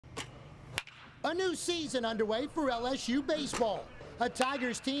A new season underway for LSU baseball. A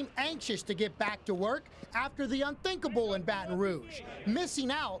Tigers team anxious to get back to work after the unthinkable in Baton Rouge,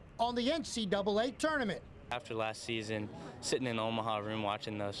 missing out on the NCAA tournament. After last season, sitting in the Omaha room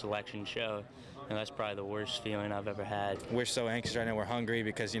watching the selection show, that's probably the worst feeling I've ever had. We're so anxious right now. We're hungry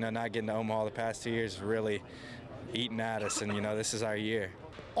because, not getting to Omaha the past 2 years really eating at us, and, this is our year.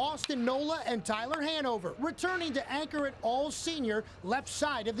 Austin Nola and Tyler Hanover returning to anchor at all-senior left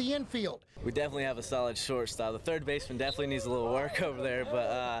side of the infield. We definitely have a solid shortstop. The third baseman definitely needs a little work over there,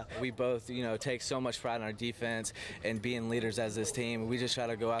 but we both, take so much pride in our defense and being leaders as this team. We just try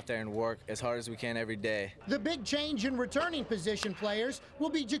to go out there and work as hard as we can every day. The big change in returning position players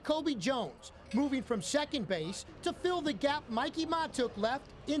will be Jacoby Jones, moving from second base to fill the gap Mikey Matuk left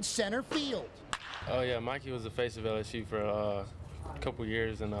in center field. Oh yeah, Mikey was the face of LSU for a couple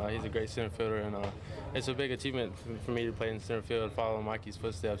years, and he's a great center fielder, and it's a big achievement for me to play in center field and follow Mikey's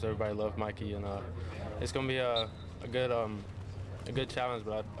footsteps. Everybody loved Mikey, and it's going to be a good challenge,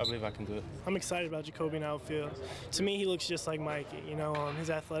 but I believe I can do it. I'm excited about Jacoby in outfield. To me, he looks just like Mikey,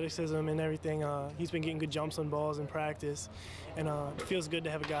 his athleticism and everything. He's been getting good jumps on balls in practice, and it feels good to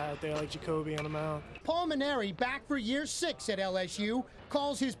have a guy out there like Jacoby on the mound. Paul Maneri, back for year 6 at LSU,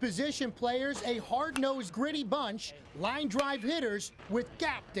 calls his position players a hard-nosed, gritty bunch, line drive hitters with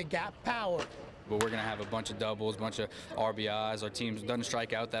gap-to-gap power. But we're going to have a bunch of doubles, a bunch of RBIs. Our team doesn't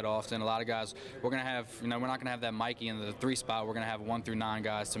strike out that often. A lot of guys, we're going to have, we're not going to have that Mikey in the 3 spot. We're going to have 1 through 9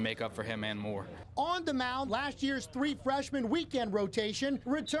 guys to make up for him and more. On the mound, last year's 3 freshman weekend rotation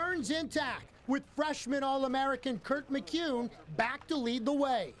returns intact, with freshman All-American Kurt McCune back to lead the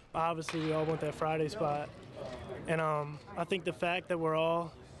way. Obviously, we all want that Friday spot. And I think the fact that we're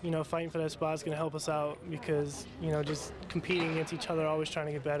all fighting for that spot is going to help us out because, just competing against each other, always trying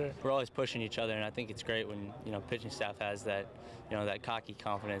to get better. We're always pushing each other, and I think it's great when, pitching staff has that, that cocky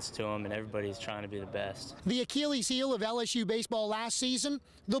confidence to them, and everybody's trying to be the best. The Achilles heel of LSU baseball last season,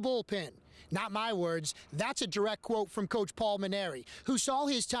 the bullpen. Not my words, that's a direct quote from Coach Paul Maneri, who saw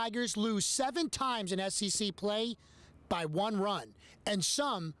his Tigers lose 7 times in SEC play by 1 run, and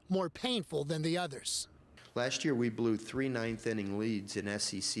some more painful than the others. Last year we blew 3 ninth-inning leads in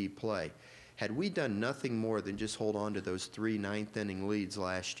SEC play. Had we done nothing more than just hold on to those 3 ninth-inning leads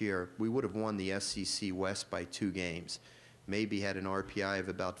last year, we would have won the SEC West by 2 games. Maybe had an RPI of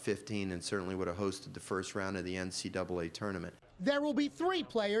about 15 and certainly would have hosted the first round of the NCAA tournament. There will be 3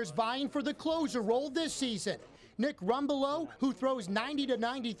 players vying for the closer role this season. Nick Rumbelow, who throws 90 to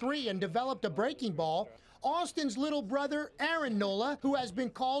 93 and developed a breaking ball. Austin's little brother, Aaron Nola, who has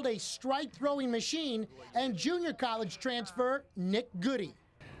been called a strike-throwing machine, and junior college transfer, Nick Goody.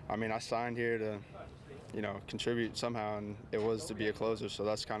 I signed here to, contribute somehow, and it was to be a closer, so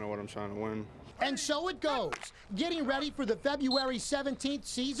that's kind of what I'm trying to win. And so it goes, getting ready for the February 17th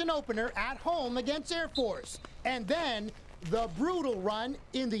season opener at home against Air Force. And then the brutal run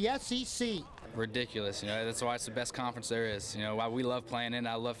in the SEC. Ridiculous, that's why it's the best conference there is. Why we love playing in.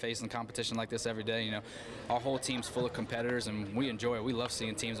 I love facing competition like this every day. Our whole team's full of competitors, and we enjoy it. We love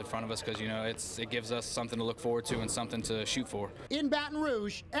seeing teams in front of us because it gives us something to look forward to and something to shoot for. In Baton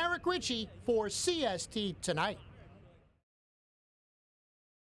Rouge, Eric Ritchie for CST Tonight.